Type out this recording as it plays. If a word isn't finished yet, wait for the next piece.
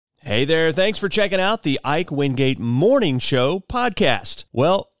Hey there, thanks for checking out the Ike Wingate Morning Show podcast.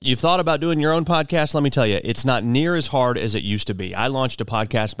 Well, you've thought about doing your own podcast? Let me tell you, it's not near as hard as it used to be. I launched a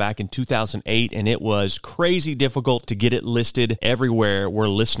podcast back in 2008, and it was crazy difficult to get it listed everywhere where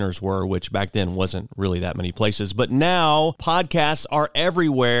listeners were, which back then wasn't really that many places. But now, podcasts are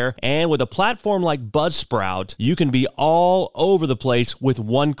everywhere, and with a platform like Buzzsprout, you can be all over the place with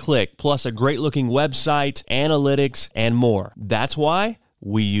one click, plus a great-looking website, analytics, and more. That's why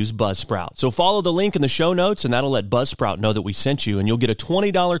we use Buzzsprout. So follow the link in the show notes, and that'll let Buzzsprout know that we sent you, and you'll get a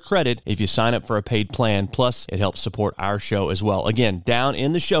 $20 credit if you sign up for a paid plan. Plus, it helps support our show as well. Again, down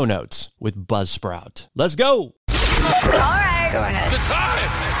in the show notes with Buzzsprout. Let's go. All right. Go ahead. The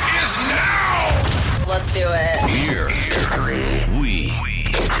time is now. Let's do it. Here we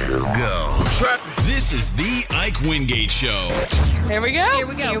go. This is the Ike Wingate Show. Here we go. Here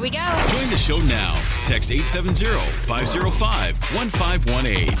we go. Here we go. Join the show now. Text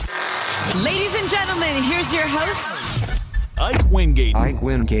 870-505-1518. Ladies and gentlemen, here's your host, Ike Wingate. Ike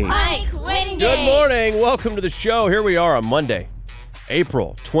Wingate. Ike Wingate. Good morning. Welcome to the show. Here we are on Monday,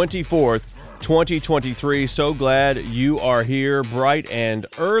 April 24th, 2023. So glad you are here bright and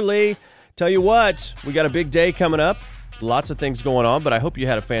early. Tell you what, we got a big day coming up. Lots of things going on, but I hope you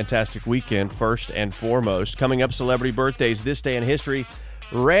had a fantastic weekend first and foremost. Coming up, celebrity birthdays, this day in history,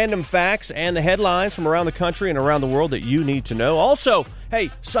 random facts, and the headlines from around the country and around the world that you need to know. Also,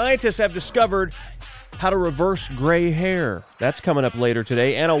 hey, scientists have discovered how to reverse gray hair. That's coming up later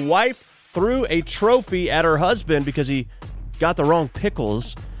today. And a wife threw a trophy at her husband because he got the wrong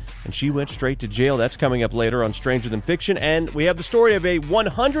pickles, and she went straight to jail. That's coming up later on Stranger Than Fiction. And we have the story of a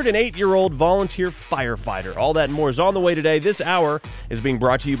 108-year-old volunteer firefighter. All that and more is on the way today. This hour is being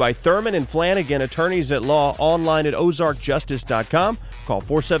brought to you by Thurman and Flanagan, attorneys at law, online at ozarkjustice.com. Call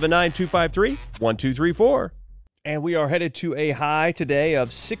 479-253-1234. And we are headed to a high today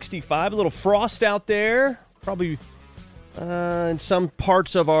of 65. A little frost out there. Probably in some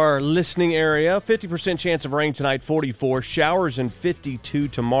parts of our listening area. 50% chance of rain tonight, 44. Showers and 52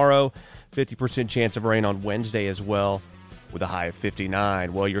 tomorrow. 50% chance of rain on Wednesday as well, with a high of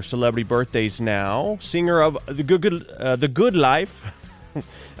 59. Well, your celebrity birthdays now. Singer of The Good Life,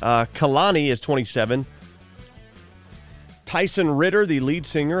 Kalani is 27. Tyson Ritter, the lead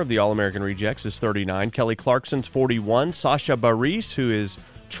singer of the All-American Rejects, is 39. Kelly Clarkson's 41. Sasha Bareilles, who is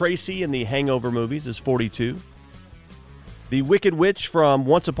Tracy in the Hangover movies, is 42. The Wicked Witch from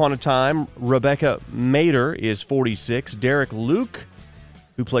Once Upon a Time, Rebecca Mader, is 46. Derek Luke,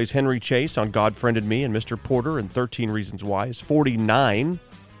 who plays Henry Chase on God Friended Me and Mr. Porter and 13 Reasons Why, is 49.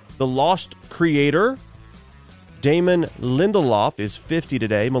 The Lost Creator, Damon Lindelof, is 50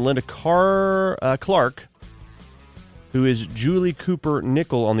 today. Melinda Clark, who is Julie Cooper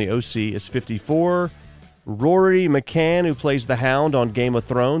Nickel on the OC, is 54. Rory McCann, who plays the Hound on Game of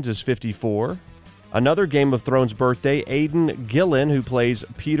Thrones, is 54. Another Game of Thrones birthday, Aidan Gillen, who plays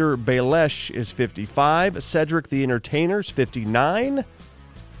Peter Baelish, is 55. Cedric the Entertainer's 59.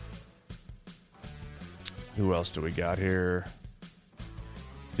 Who else do we got here?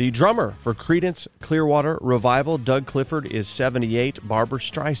 The drummer for Creedence Clearwater Revival, Doug Clifford, is 78. Barbra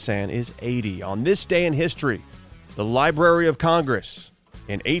Streisand is 80. On this day in history, the Library of Congress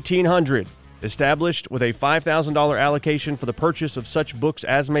in 1800, established with a $5,000 allocation for the purchase of such books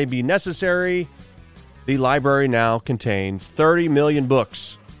as may be necessary. The library now contains 30 million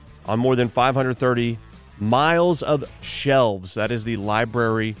books on more than 530 miles of shelves. That is the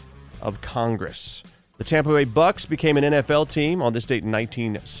Library of Congress. The Tampa Bay Bucks became an NFL team on this date in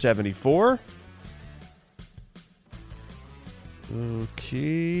 1974.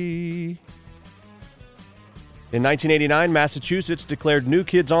 Okay. In 1989, Massachusetts declared New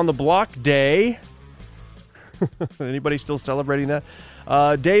Kids on the Block Day. Anybody still celebrating that?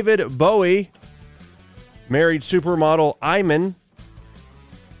 David Bowie married supermodel Iman.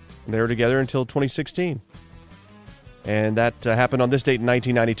 They were together until 2016. And that happened on this date in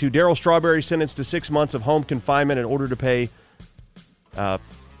 1992. Darryl Strawberry sentenced to 6 months of home confinement in order to pay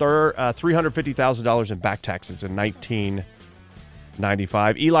 $350,000 in back taxes in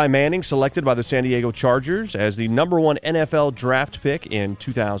 1995. Eli Manning selected by the San Diego Chargers as the number one NFL draft pick in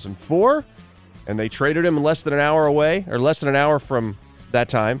 2004. And they traded him less than an hour from that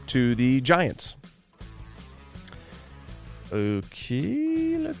time, to the Giants.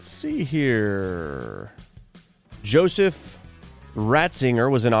 Okay, let's see here. Joseph Ratzinger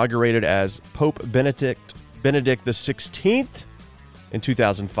was inaugurated as Pope Benedict XVI in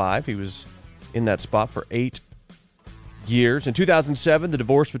 2005. He was in that spot for 8 years. In 2007, the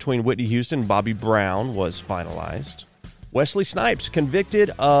divorce between Whitney Houston and Bobby Brown was finalized. Wesley Snipes convicted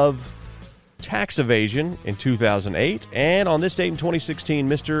of tax evasion in 2008. And on this date in 2016,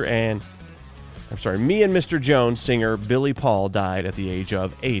 me and Mr. Jones singer Billy Paul died at the age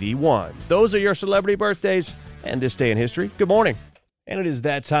of 81. Those are your celebrity birthdays and this day in history. Good morning. And it is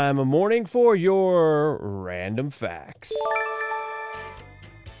that time of morning for your random facts.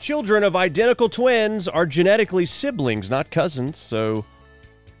 Children of identical twins are genetically siblings, not cousins. So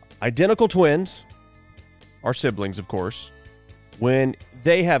identical twins are siblings, of course. When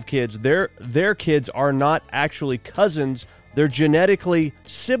they have kids, their kids are not actually cousins. They're genetically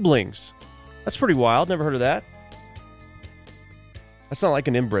siblings. That's pretty wild. Never heard of that. That's not like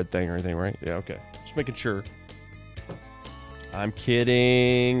an inbred thing or anything, right? Yeah, okay. Just making sure. I'm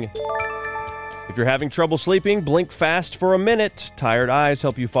kidding. If you're having trouble sleeping, blink fast for a minute. Tired eyes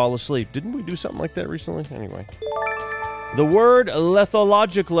help you fall asleep. Didn't we do something like that recently? Anyway. The word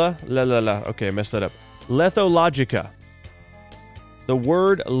lethologica. Okay, I messed that up. Lethologica. The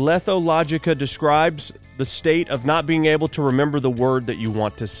word lethologica describes the state of not being able to remember the word that you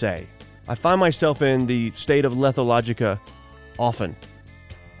want to say. I find myself in the state of lethologica often.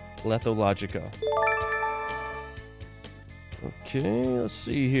 Lethologica. Okay, let's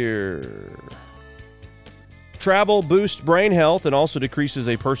see here. Travel boosts brain health and also decreases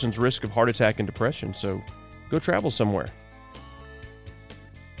a person's risk of heart attack and depression, so go travel somewhere.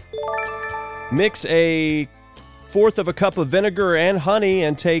 Mix a fourth of a cup of vinegar and honey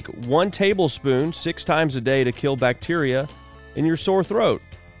and take 1 tablespoon 6 times a day to kill bacteria in your sore throat.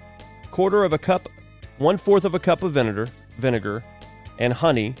 1/4 of a cup of vinegar and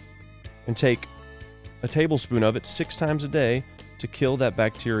honey, and take a tablespoon of it 6 times a day to kill that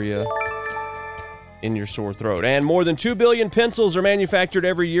bacteria in your sore throat. And more than 2 billion pencils are manufactured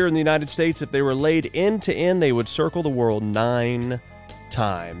every year in the United States. If they were laid end to end, they would circle the world 9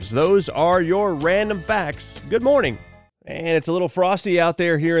 times. Those are your random facts. Good morning. And it's a little frosty out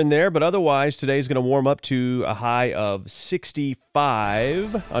there here and there, but otherwise today's going to warm up to a high of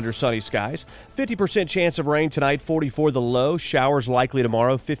 65 under sunny skies. 50% chance of rain tonight, 44 the low. Showers likely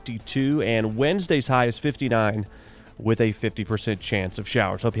tomorrow, 52. And Wednesday's high is 59 with a 50% chance of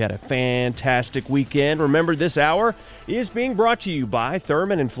showers. Hope you had a fantastic weekend. Remember, this hour is being brought to you by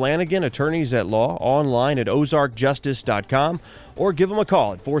Thurman and Flanagan, attorneys at law, online at ozarkjustice.com, or give them a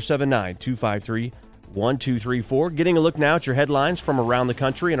call at 479-253-1234. Getting a look now at your headlines from around the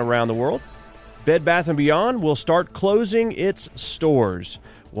country and around the world. Bed Bath & Beyond will start closing its stores.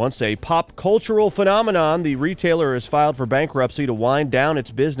 Once a pop cultural phenomenon, the retailer has filed for bankruptcy to wind down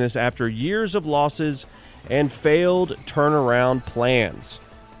its business after years of losses and failed turnaround plans.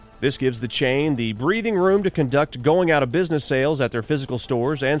 This gives the chain the breathing room to conduct going-out-of-business sales at their physical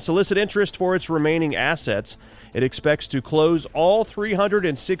stores and solicit interest for its remaining assets. It expects to close all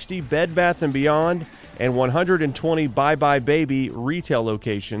 360 Bed Bath & Beyond and 120 Bye Bye Baby retail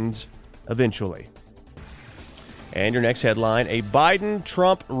locations eventually. And your next headline, a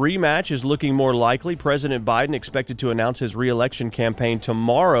Biden-Trump rematch is looking more likely. President Biden expected to announce his re-election campaign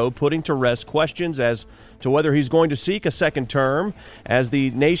tomorrow, putting to rest questions as to whether he's going to seek a second term as the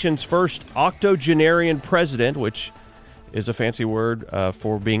nation's first octogenarian president, which is a fancy word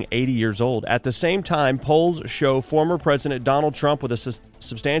for being 80 years old. At the same time, polls show former President Donald Trump with a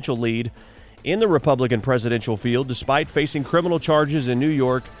substantial lead in the Republican presidential field, despite facing criminal charges in New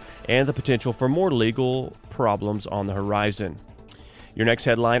York and the potential for more legal problems on the horizon. Your next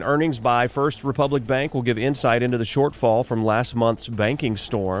headline, earnings by First Republic Bank will give insight into the shortfall from last month's banking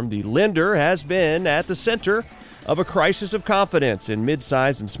storm. The lender has been at the center of a crisis of confidence in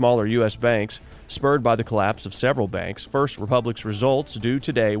mid-sized and smaller U.S. banks, spurred by the collapse of several banks. First Republic's results due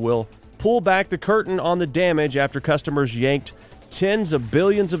today will pull back the curtain on the damage after customers yanked tens of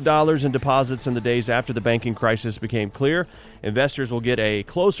billions of dollars in deposits in the days after the banking crisis became clear. Investors will get a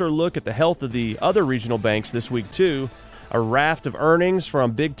closer look at the health of the other regional banks this week, too. A raft of earnings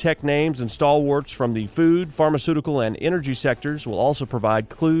from big tech names and stalwarts from the food, pharmaceutical, and energy sectors will also provide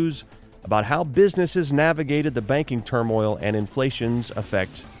clues about how businesses navigated the banking turmoil and inflation's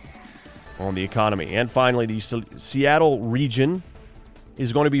effect on the economy. And finally, the Seattle region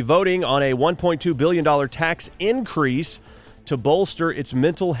is going to be voting on a $1.2 billion tax increase to bolster its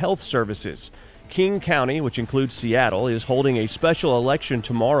mental health services. King County, which includes Seattle, is holding a special election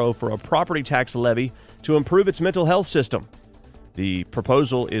tomorrow for a property tax levy to improve its mental health system. The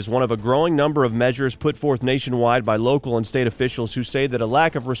proposal is one of a growing number of measures put forth nationwide by local and state officials who say that a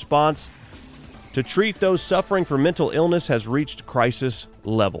lack of response to treat those suffering from mental illness has reached crisis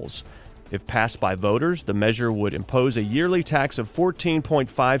levels. If passed by voters, the measure would impose a yearly tax of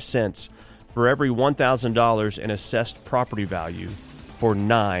 14.5 cents for every $1,000 in assessed property value for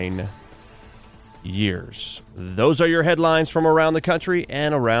 9 years. Those are your headlines from around the country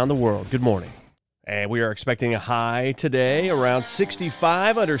and around the world. Good morning. And we are expecting a high today around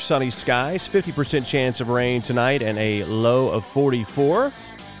 65 under sunny skies, 50% chance of rain tonight, and a low of 44.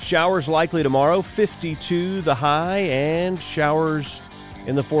 Showers likely tomorrow, 52 the high, and showers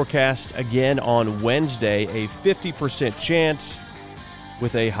in the forecast again on Wednesday, a 50% chance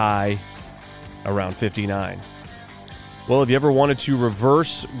with a high around 59. Well, have you ever wanted to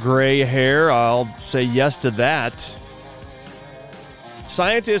reverse gray hair? I'll say yes to that.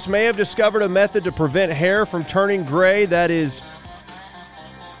 Scientists may have discovered a method to prevent hair from turning gray that is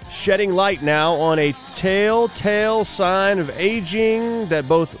shedding light now on a telltale sign of aging that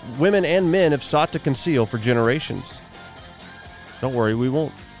both women and men have sought to conceal for generations. Don't worry, we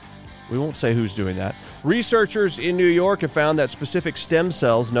won't say who's doing that. Researchers in New York have found that specific stem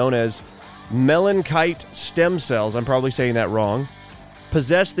cells known as melankite stem cells, I'm probably saying that wrong,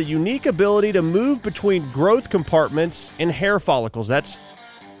 possess the unique ability to move between growth compartments in hair follicles. That's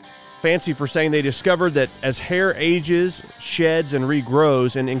fancy for saying they discovered that as hair ages, sheds, and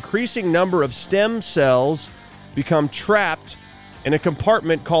regrows, an increasing number of stem cells become trapped in a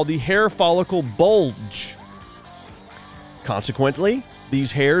compartment called the hair follicle bulge. Consequently,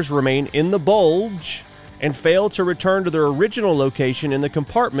 these hairs remain in the bulge and fail to return to their original location in the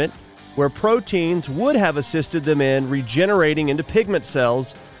compartment where proteins would have assisted them in regenerating into pigment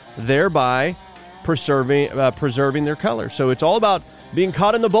cells, thereby preserving their color. So it's all about being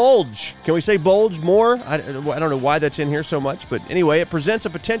caught in the bulge. Can we say bulge more? I don't know why that's in here so much, but anyway, it presents a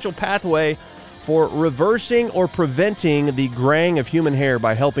potential pathway for reversing or preventing the graying of human hair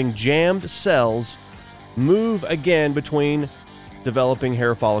by helping jammed cells move again between developing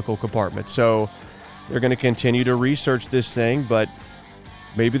hair follicle compartments. So they're going to continue to research this thing, but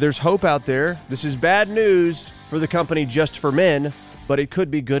maybe there's hope out there. This is bad news for the company Just for Men, but it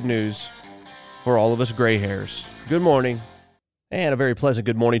could be good news for all of us gray hairs. Good morning. And a very pleasant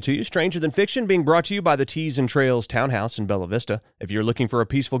good morning to you. Stranger Than Fiction being brought to you by the Tees and Trails Townhouse in Bella Vista. If you're looking for a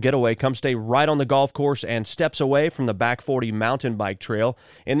peaceful getaway, come stay right on the golf course and steps away from the Back 40 mountain bike trail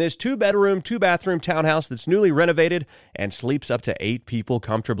in this 2-bedroom, 2-bathroom townhouse that's newly renovated and sleeps up to 8 people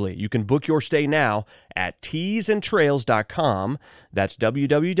comfortably. You can book your stay now at teesandtrails.com. That's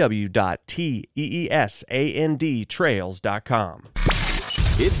www.teesandtrails.com.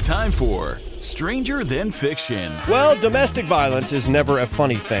 It's time for Stranger Than Fiction. Well, domestic violence is never a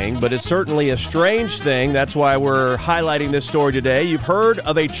funny thing, but it's certainly a strange thing. That's why we're highlighting this story today. You've heard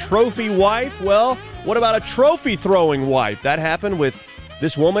of a trophy wife? Well, what about a trophy-throwing wife? That happened with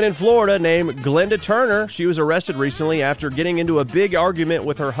this woman in Florida named Glenda Turner. She was arrested recently after getting into a big argument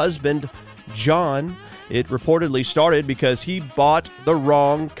with her husband, John. It reportedly started because he bought the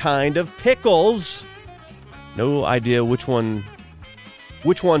wrong kind of pickles. No idea which ones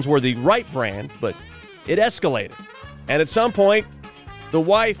were the right brand, but it escalated. And at some point, the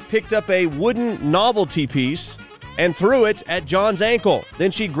wife picked up a wooden novelty piece and threw it at John's ankle. Then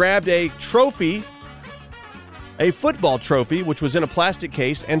she grabbed a trophy, a football trophy, which was in a plastic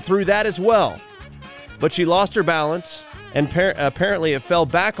case, and threw that as well. But she lost her balance, and apparently it fell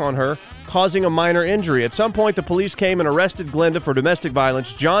back on her, causing a minor injury. At some point, the police came and arrested Glenda for domestic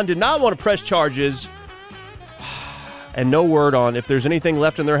violence. John did not want to press charges, and no word on if there's anything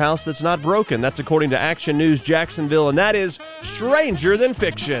left in their house that's not broken. That's according to Action News Jacksonville, and that is Stranger Than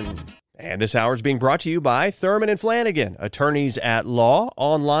Fiction. And this hour is being brought to you by Thurman and Flanagan, attorneys at law,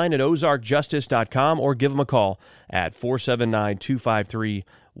 online at ozarkjustice.com, or give them a call at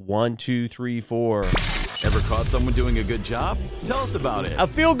 479-253-1234. Ever caught someone doing a good job? Tell us about it. A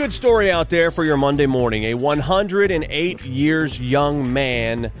feel-good story out there for your Monday morning. A 108 years young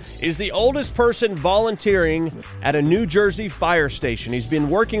man is the oldest person volunteering at a New Jersey fire station. He's been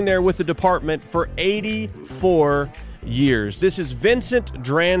working there with the department for 84 years. This is Vincent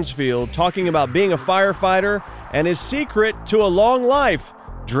Dransfield talking about being a firefighter and his secret to a long life,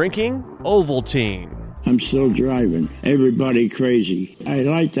 drinking Ovaltine. I'm still driving. Everybody crazy. I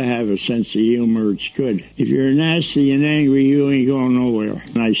like to have a sense of humor. It's good. If you're nasty and angry, you ain't going nowhere.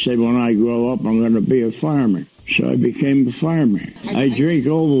 And I said, when I grow up, I'm going to be a fireman. So I became a fireman. I drink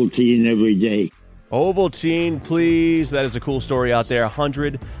Ovaltine every day. Ovaltine, please. That is a cool story out there.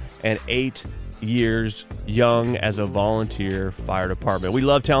 108 years young as a volunteer fire department. We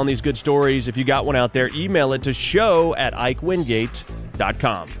love telling these good stories. If you got one out there, email it to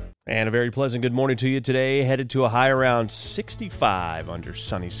show@ikewingate.com. And a very pleasant good morning to you today. Headed to a high around 65 under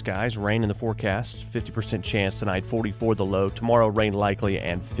sunny skies. Rain in the forecast. 50% chance tonight. 44 the low. Tomorrow rain likely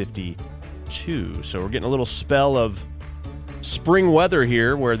and 52. So we're getting a little spell of spring weather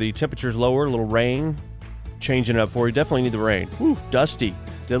here where the temperature's lower. A little rain. changing it up for you. Definitely need the rain. Woo, dusty.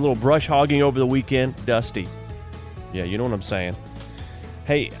 Did a little brush hogging over the weekend. Dusty. Yeah, you know what I'm saying.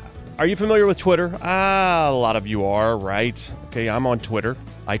 Hey, are you familiar with Twitter? A lot of you are, right? Okay, I'm on Twitter,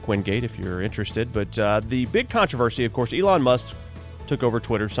 Ike Wingate, if you're interested. But the big controversy, of course, Elon Musk took over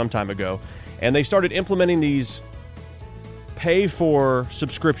Twitter some time ago, and they started implementing these pay for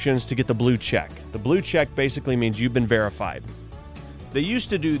subscriptions to get the blue check. The blue check basically means you've been verified. They used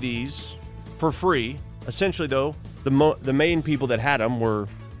to do these for free. Essentially, though, the main people that had them were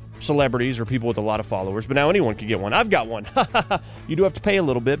celebrities or people with a lot of followers, but now anyone can get one. I've got one. You do have to pay a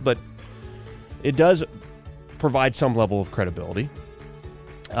little bit, but it does provide some level of credibility.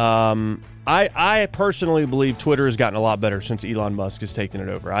 I personally believe Twitter has gotten a lot better since Elon Musk has taken it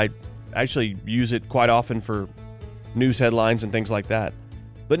over. I actually use it quite often for news headlines and things like that.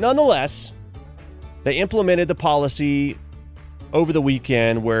 But nonetheless, they implemented the policy over the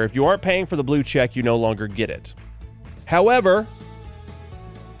weekend where if you aren't paying for the blue check, you no longer get it. However,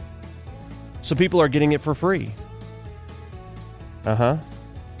 some people are getting it for free.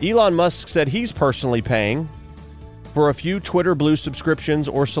 Elon Musk said he's personally paying for a few Twitter Blue subscriptions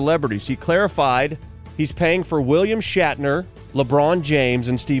or celebrities. He clarified he's paying for William Shatner, LeBron James,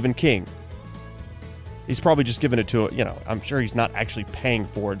 and Stephen King. He's probably just giving it to, I'm sure he's not actually paying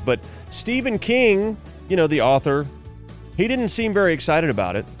for it. But Stephen King, the author, he didn't seem very excited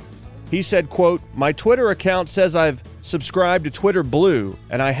about it. He said, quote, "My Twitter account says I've subscribed to Twitter Blue,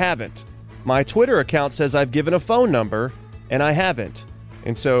 and I haven't. My Twitter account says I've given a phone number, and I haven't."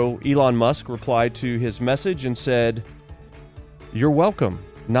 And so Elon Musk replied to his message and said, "You're welcome.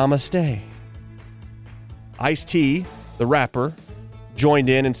 Namaste." Ice-T, the rapper, joined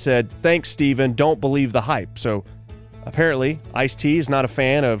in and said, "Thanks, Steven. Don't believe the hype." So apparently, Ice-T is not a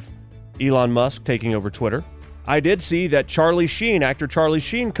fan of Elon Musk taking over Twitter. I did see that actor Charlie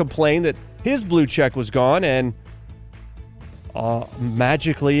Sheen complained that his blue check was gone, and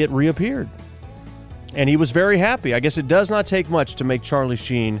magically it reappeared. And he was very happy. I guess it does not take much to make Charlie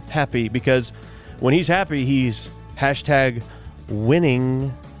Sheen happy, because when he's happy, he's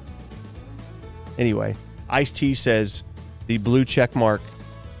 #winning. Anyway, Ice-T says the blue check mark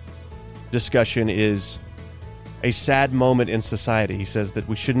discussion is a sad moment in society. He says that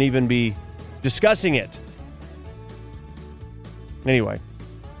we shouldn't even be discussing it. Anyway,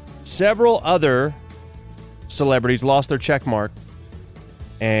 several other celebrities lost their check mark,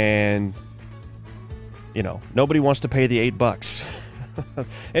 and nobody wants to pay the $8.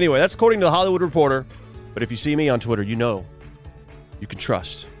 Anyway, that's according to the Hollywood Reporter. But if you see me on Twitter, you can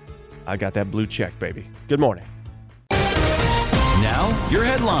trust I got that blue check, baby. Good morning. Now, your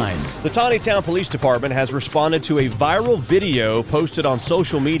headlines. The Taneytown Police Department has responded to a viral video posted on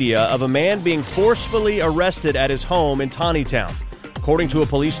social media of a man being forcefully arrested at his home in Taneytown. According to a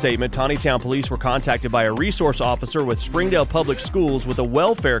police statement, Taneytown police were contacted by a resource officer with Springdale Public Schools with a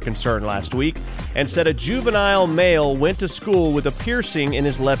welfare concern last week and said a juvenile male went to school with a piercing in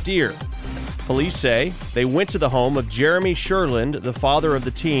his left ear. Police say they went to the home of Jeremy Sherland, the father of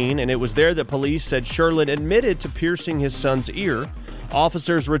the teen, and it was there that police said Sherland admitted to piercing his son's ear.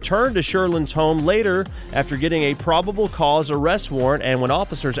 Officers returned to Sherland's home later after getting a probable cause arrest warrant, and when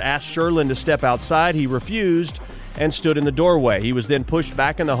officers asked Sherland to step outside, he refused and stood in the doorway. He was then pushed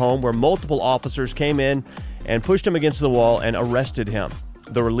back in the home, where multiple officers came in and pushed him against the wall and arrested him.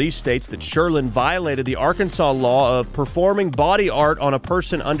 The release states that Sherland violated the Arkansas law of performing body art on a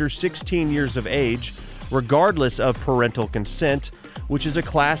person under 16 years of age, regardless of parental consent, which is a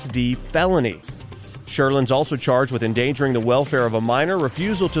Class D felony. Sherland's also charged with endangering the welfare of a minor,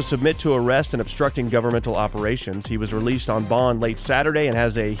 refusal to submit to arrest, and obstructing governmental operations. He was released on bond late Saturday and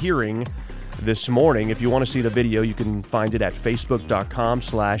has a hearing this morning. If you want to see the video, you can find it at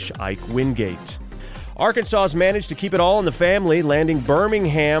facebook.com/Ike Wingate. Arkansas has managed to keep it all in the family, landing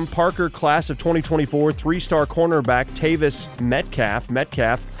Birmingham Parker class of 2024 three-star cornerback Tavis Metcalf.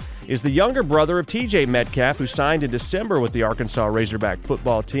 Metcalf is the younger brother of TJ Metcalf, who signed in December with the Arkansas Razorback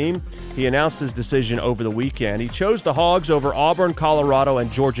football team. He announced his decision over the weekend. He chose the Hogs over Auburn, Colorado,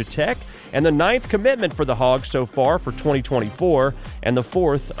 and Georgia Tech, and the 9th commitment for the Hogs so far for 2024, and the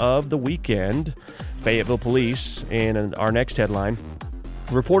 4th of the weekend. Fayetteville police, in our next headline,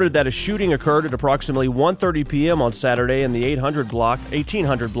 reported that a shooting occurred at approximately 1:30 p.m. on Saturday in the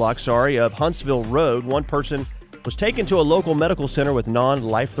 1800 block of Huntsville Road. One person was taken to a local medical center with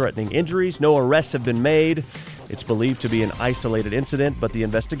non-life-threatening injuries. No arrests have been made. It's believed to be an isolated incident, but the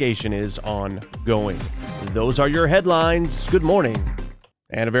investigation is ongoing. Those are your headlines. Good morning.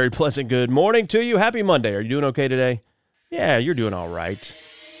 And a very pleasant good morning to you. Happy Monday. Are you doing okay today? Yeah, you're doing all right.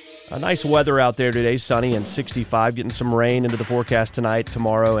 Nice weather out there today, sunny and 65, getting some rain into the forecast tonight,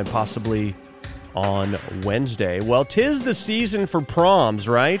 tomorrow, and possibly on Wednesday. Well, 'tis the season for proms,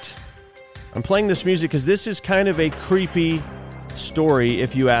 right? I'm playing this music because this is kind of a creepy story,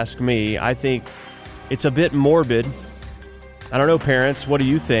 if you ask me. I think it's a bit morbid. I don't know, parents, what do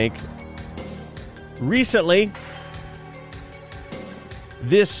you think? Recently,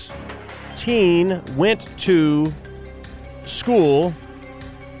 this teen went to school,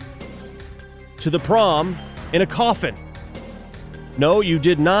 to the prom, in a coffin. No, you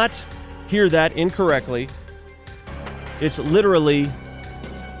did not hear that incorrectly. It's literally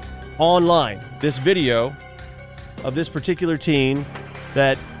online. This video of this particular teen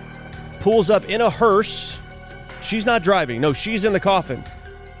that pulls up in a hearse. She's not driving. No, she's in the coffin.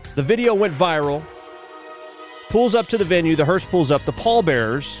 The video went viral. Pulls up to the venue. The hearse pulls up. The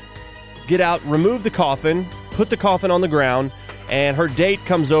pallbearers get out, remove the coffin, put the coffin on the ground, and her date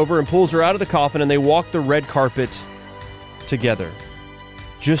comes over and pulls her out of the coffin, and they walk the red carpet together.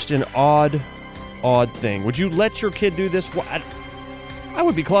 Just an odd thing. Would you let your kid do this? I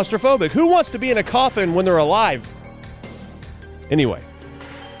would be claustrophobic. Who wants to be in a coffin when they're alive? Anyway,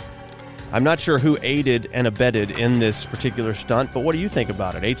 I'm not sure who aided and abetted in this particular stunt, but what do you think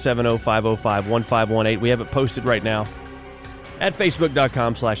about it? 870-505-1518. We have it posted right now at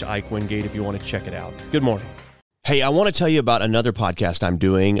facebook.com/Ike Wingate if you want to check it out. Good morning. Hey, I want to tell you about another podcast I'm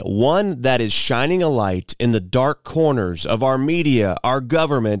doing, one that is shining a light in the dark corners of our media, our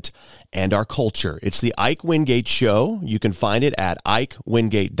government, and our culture. It's the Ike Wingate Show. You can find it at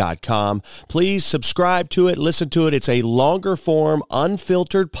IkeWingate.com. Please subscribe to it, listen to it. It's a longer form,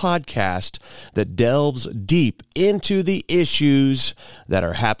 unfiltered podcast that delves deep into the issues that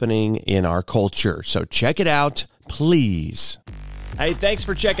are happening in our culture. So check it out, please. Hey, thanks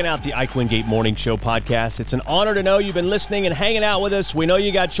for checking out the Ike Wingate Morning Show podcast. It's an honor to know you've been listening and hanging out with us. We know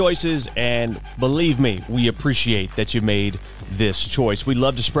you got choices, and believe me, we appreciate that you made this choice. We'd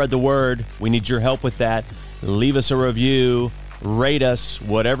love to spread the word. We need your help with that. Leave us a review, rate us,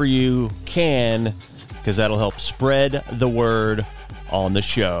 whatever you can, because that'll help spread the word on the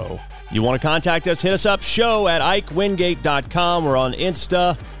show. You want to contact us, hit us up, show@IkeWingate.com. We're on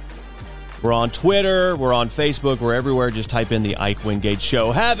Insta. We're on Twitter, we're on Facebook, we're everywhere. Just type in the Ike Wingate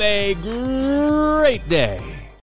Show. Have a great day.